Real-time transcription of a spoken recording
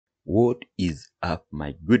What is up,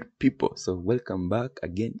 my good people? So welcome back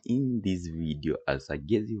again. In this video, as I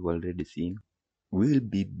guess you've already seen, we'll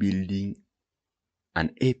be building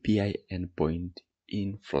an API endpoint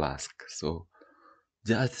in Flask. So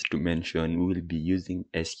just to mention, we'll be using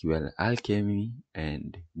Sqlalchemy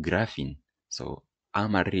and graphene. So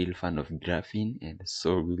I'm a real fan of graphene, and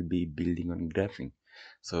so we'll be building on graphene.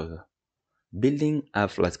 So building a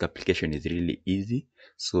Flask application is really easy.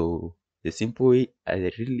 So the simple way, a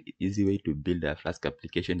really easy way to build a Flask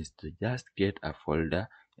application is to just create a folder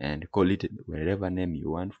and call it whatever name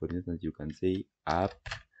you want. For instance, you can say app,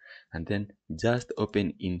 and then just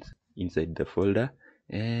open inside the folder,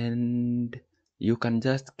 and you can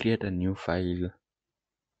just create a new file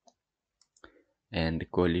and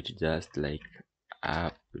call it just like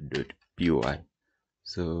app.py.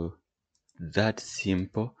 So that's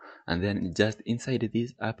simple. And then just inside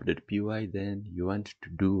this app.py, then you want to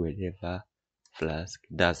do whatever Flask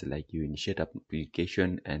does, like you initiate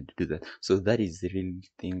application and do that. So that is the real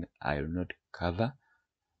thing I will not cover,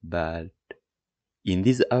 but in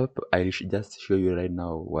this app I'll just show you right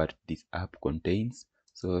now what this app contains.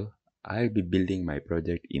 So I'll be building my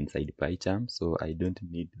project inside PyCharm, so I don't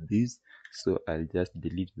need this, so I'll just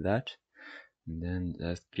delete that and then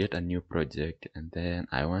just create a new project. And then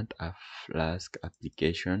I want a Flask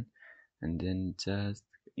application, and then just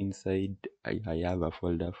inside I have a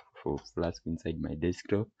folder for Flask inside my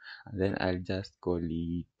desktop, and then I'll just call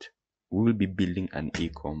it, we will be building an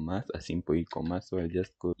e-commerce, a simple e-commerce, so I'll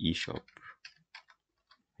just call eShop.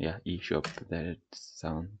 Yeah, eShop, that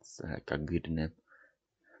sounds like a good name.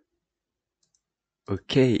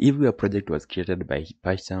 Okay, if your project was created by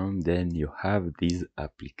PyCharm, then you have this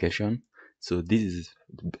application. So this is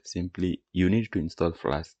simply, you need to install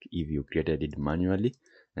Flask if you created it manually,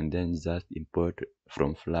 and then just import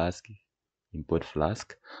from Flask, import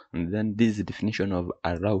Flask, and then this is the definition of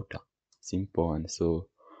a router. Simple one. So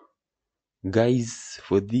guys,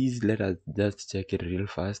 for this, let us just check it real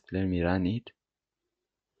fast. Let me run it.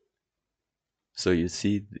 So you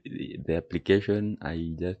see the application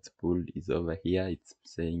I just pulled is over here. It's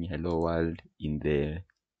saying hello world in the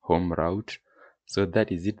home route. So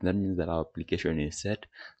that is it. That means that our application is set.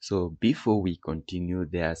 So before we continue,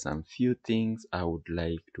 there are some few things I would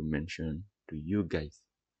like to mention to you guys.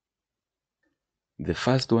 The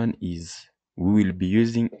first one is we will be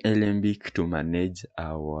using Alembic to manage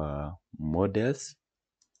our models.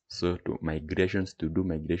 So to do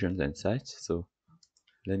migrations and such. So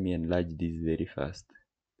let me enlarge this very fast.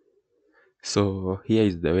 So here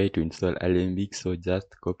is the way to install Alembic. So just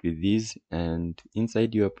copy this, and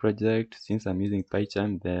inside your project, since I'm using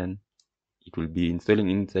PyCharm, then it will be installing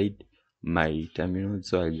inside my terminal.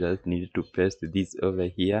 So I just need to paste this over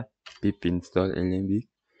here, pip install Alembic,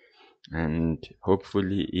 and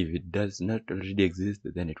hopefully if it does not already exist,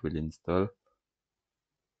 then it will install.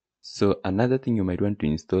 So another thing you might want to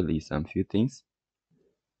install is some few things.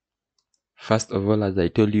 First of all, as I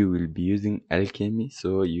told you, we'll be using Alchemy,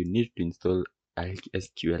 so you need to install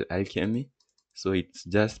Sqlalchemy. So it's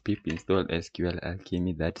just pip install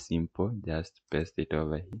Sqlalchemy. That's simple. Just paste it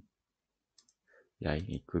over here. Yeah,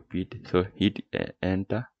 I copied. So hit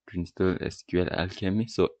enter to install Sqlalchemy.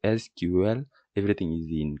 So SQL, everything is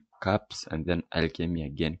in caps, and then Alchemy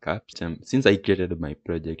again caps. Since I created my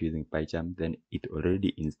project using PyCharm, then it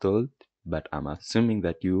already installed, but I'm assuming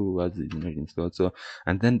that yours is not installed. So,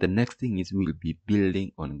 and then the next thing is we'll be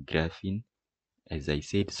building on graphene, as I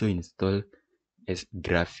said. So install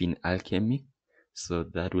graphene alchemy. So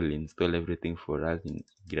that will install everything for us in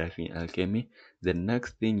graphene alchemy. The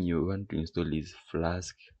next thing you want to install is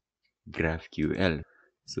Flask Graphql.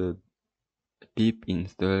 So pip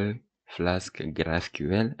install Flask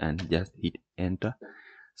Graphql and just hit enter.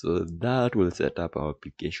 So that will set up our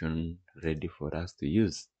application ready for us to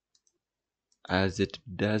use. As it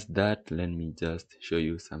does that, let me just show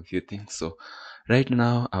you some few things. So right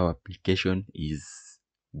now our application is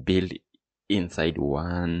built inside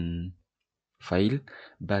one file,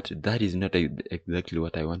 but that is not exactly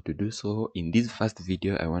what I want to do. So in this first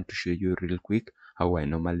video I want to show you real quick how I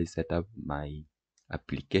normally set up my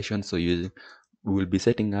application. So we will be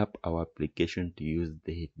setting up our application to use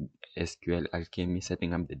the Sqlalchemy,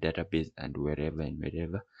 setting up the database and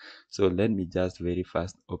wherever. So let me just very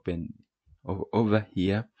fast open over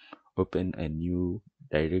here, open a new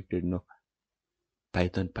directory, no,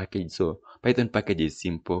 Python package. So Python package is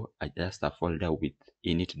simple, just a folder with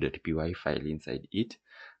init.py file inside it.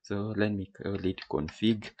 So let me call it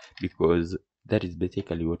config, because that is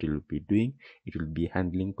basically what it will be doing. It will be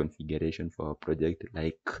handling configuration for our project,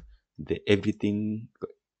 like the everything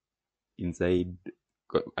inside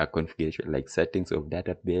a configuration like settings of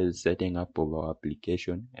database, setting up of our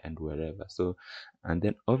application, and wherever. So, and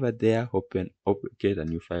then over there, create a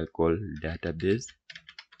new file called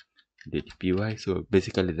database.py. So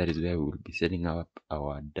basically that is where we will be setting up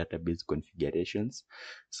our database configurations.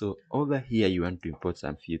 So over here you want to import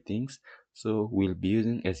some few things. So we'll be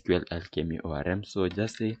using Sqlalchemy ORM. So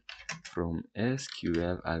just say from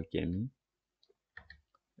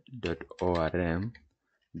Sqlalchemy.orm,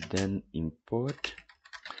 then import.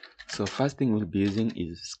 So first thing we'll be using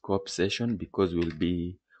is scope session, because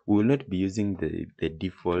we will not be using the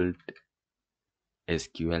default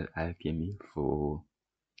Sqlalchemy for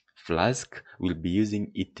Flask. We'll be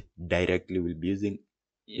using it directly. We'll be using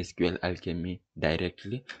Sqlalchemy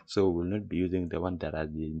directly. So we'll not be using the one that has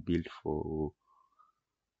been built for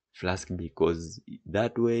Flask, because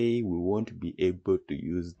that way we won't be able to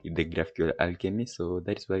use the GraphQL Alchemy. So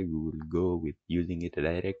that's why we will go with using it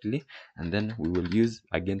directly. And then we will use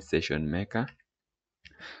again session maker.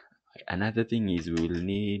 Another thing is we will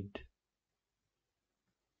need,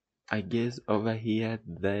 I guess over here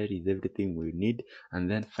there is everything we need.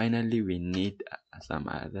 And then finally we need some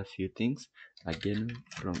other few things. Again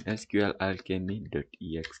from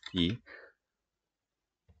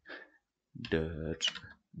Sqlalchemy.ext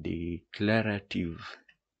declarative,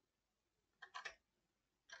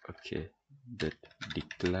 okay,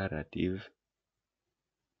 declarative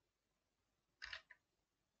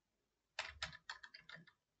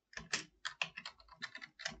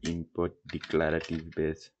import declarative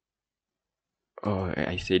base. Oh,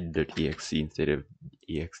 I said .exe instead of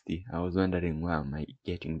ext. I was wondering why am I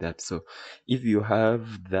getting that. So if you have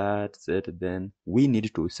that set, then we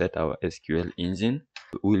need to set our SQL engine.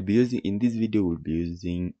 We'll be using, in this video we'll be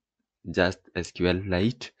using just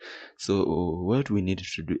SQLite. So what we need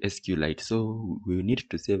to do, SQLite, so we need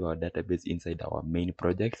to save our database inside our main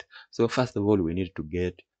project. So first of all we need to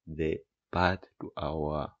get the path to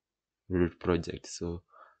our root project. So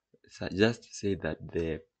just say that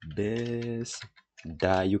the base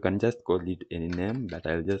da, you can just call it any name, but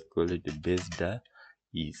I'll just call it the base da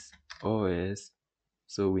is OS.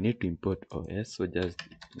 So we need to import OS. So just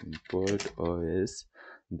import OS,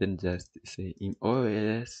 then just say in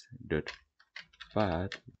OS dot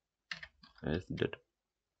path OS dot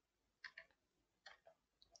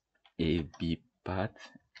ab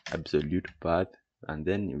path absolute path, and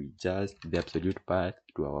then we just the absolute path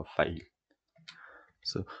to our file.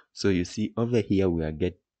 So you see over here we are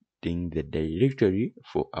getting the directory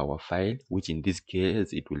for our file, which in this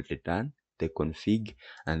case it will return the config,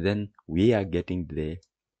 and then we are getting the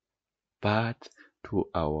path to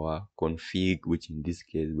our config, which in this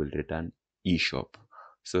case will return eShop.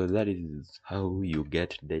 So that is how you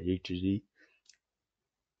get directory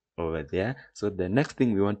over there. So the next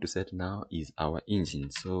thing we want to set now is our engine.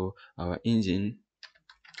 So our engine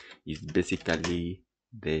is basically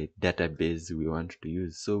the database we want to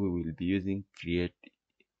use. So we will be using create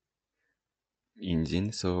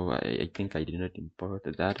engine. So I think I did not import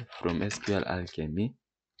that from Sqlalchemy.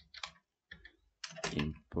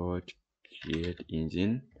 Import create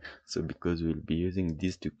engine. So because we'll be using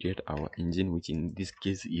this to create our engine, which in this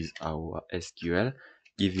case is our SQL.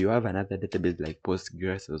 If you have another database like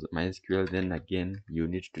Postgres or MySQL, then again you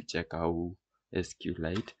need to check how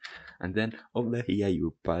SQLite, and then over here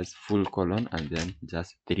you pass full colon and then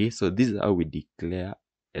just 3. So this is how we declare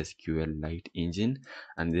SQLite engine.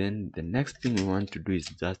 And then the next thing we want to do is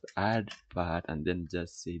just add path, and then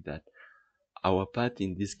just say that our path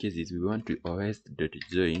in this case is we want to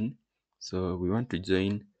os.join. So we want to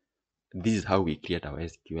join. This is how we create our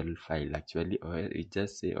SQL file. Actually, we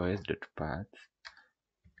just say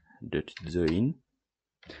os.path.join,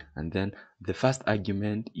 and then the first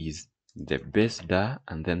argument is the base dar,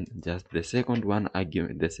 and then just the second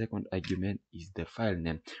argument is the file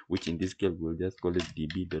name, which in this case we'll just call it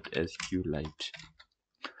db.sqlite.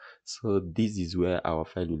 So this is where our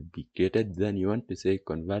file will be created. Then you want to say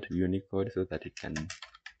convert Unicode, so that it can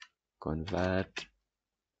convert.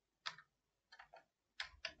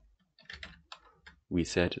 We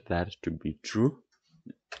set that to be true.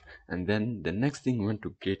 And then the next thing we want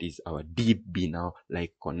to create is our DB now,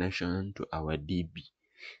 like connection to our DB.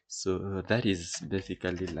 So that is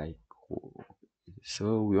basically like,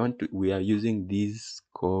 so we are using this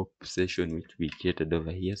scope session which we created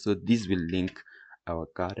over here. So this will link our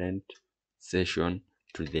current session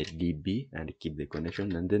to the DB and keep the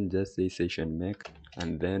connection, and then just say session make,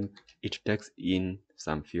 and then it takes in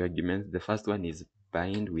some few arguments. The first one is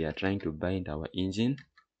bind. We are trying to bind our engine,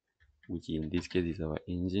 which in this case is our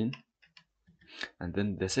engine. And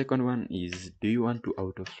then the second one is, do you want to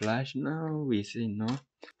auto flash? Now we say no.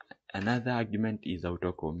 Another argument is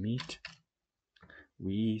auto commit.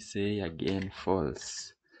 we say again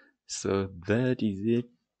false. So that is it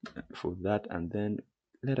for that. And then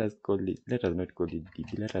let us not call it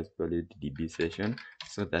db, let us call it db session,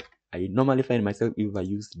 so that I normally find myself, if I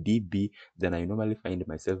use db, then I normally find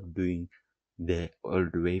myself doing the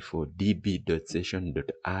old way for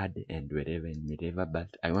db.session.add and wherever and wherever.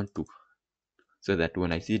 But I want to, so that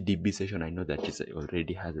when I see db session, I know that it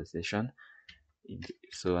already has a session.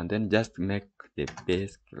 So, and then just make the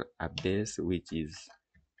base a base, which is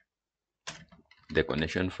the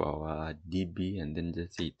connection for our db, and then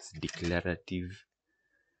just say it's declarative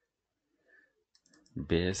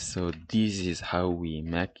base. So this is how we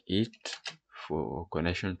make it for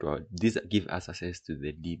connection to our, this give us access to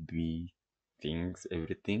the db things,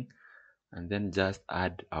 everything. And then just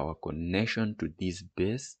add our connection to this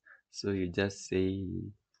base. So you just say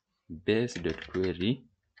base.query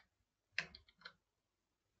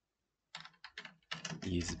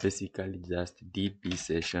is basically just db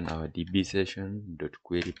session, our db session dot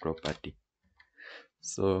query property.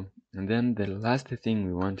 So, and then the last thing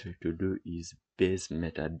we want to do is base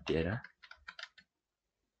metadata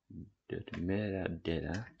dot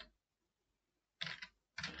metadata.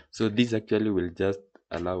 So this actually will just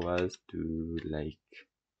allow us to like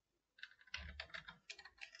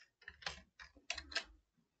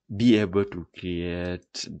be able to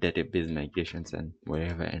create database migrations and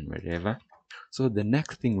wherever and wherever. So the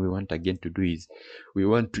next thing we want again to do is we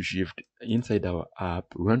want to shift inside our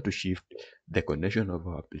app, we want to shift the connection of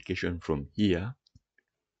our application from here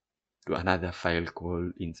to another file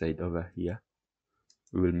called inside over here.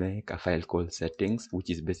 We will make a file called settings, which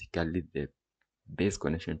is basically the base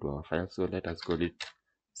connection to our file. So let us call it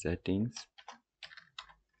settings.py.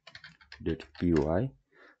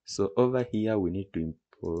 So over here we need to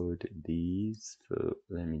import these. So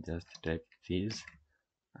let me just type this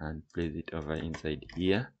and place it over inside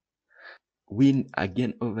here. We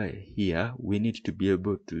again over here we need to be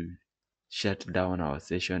able to shut down our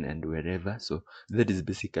session and wherever. So that is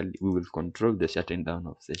basically, we will control the shutting down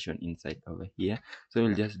of session inside over here. So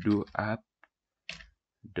we'll just do app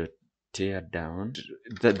dot tear down.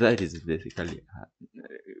 That is basically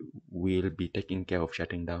we'll be taking care of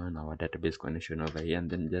shutting down our database connection over here, and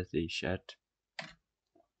then just say shut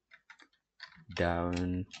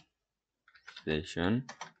down session.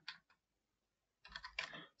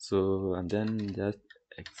 So, and then just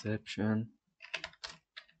exception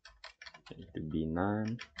to be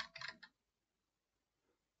none,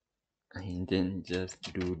 and then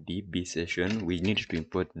just do db session. We need to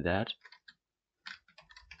import that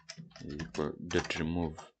dot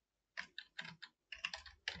remove.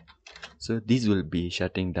 So this will be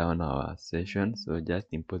shutting down our session. So just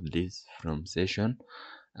import this from session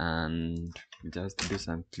and just do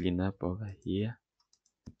some cleanup over here.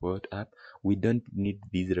 Import app. We don't need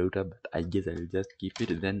this router, but I guess I'll just keep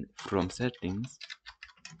it. Then from settings,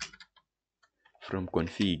 from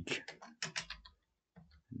config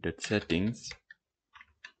dot settings,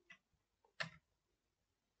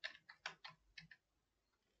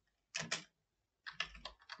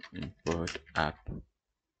 import app.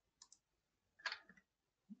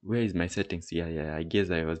 Where is my settings? Yeah, I guess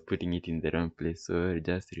I was putting it in the wrong place. So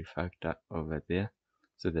just refactor over there,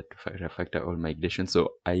 so that refactor all migration.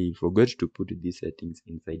 So I forgot to put these settings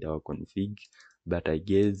inside our config, but I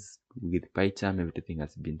guess with PyCharm everything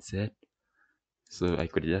has been set. So I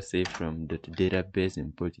could just say from database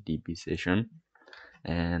import db session,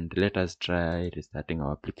 and let us try restarting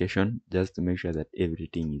our application just to make sure that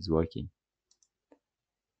everything is working.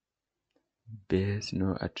 Base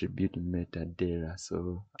no attribute metadata,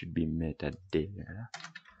 so it should be metadata,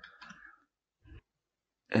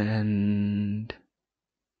 and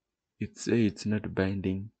it's not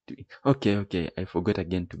binding to it. Okay, I forgot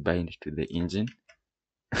again to bind to the engine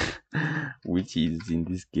which is in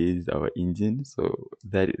this case our engine. So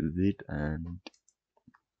that is it, and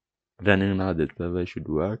running now the server should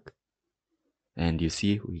work, and you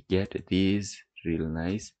see we get this real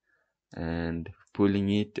nice. And pulling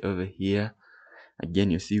it over here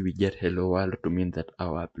again, you see we get hello world to mean that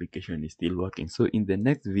our application is still working. So in the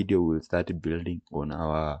next video we'll start building on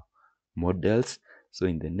our models. So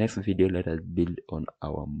in the next video let us build on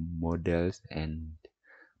our models, and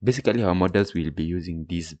basically our models will be using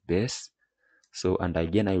this base. So, and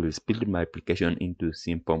again I will split my application into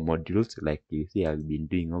simple modules like you see I've been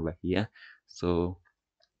doing over here. So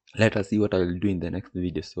let us see what I will do in the next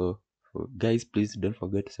video. So guys, please don't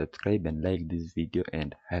forget to subscribe and like this video,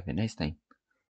 and have a nice time.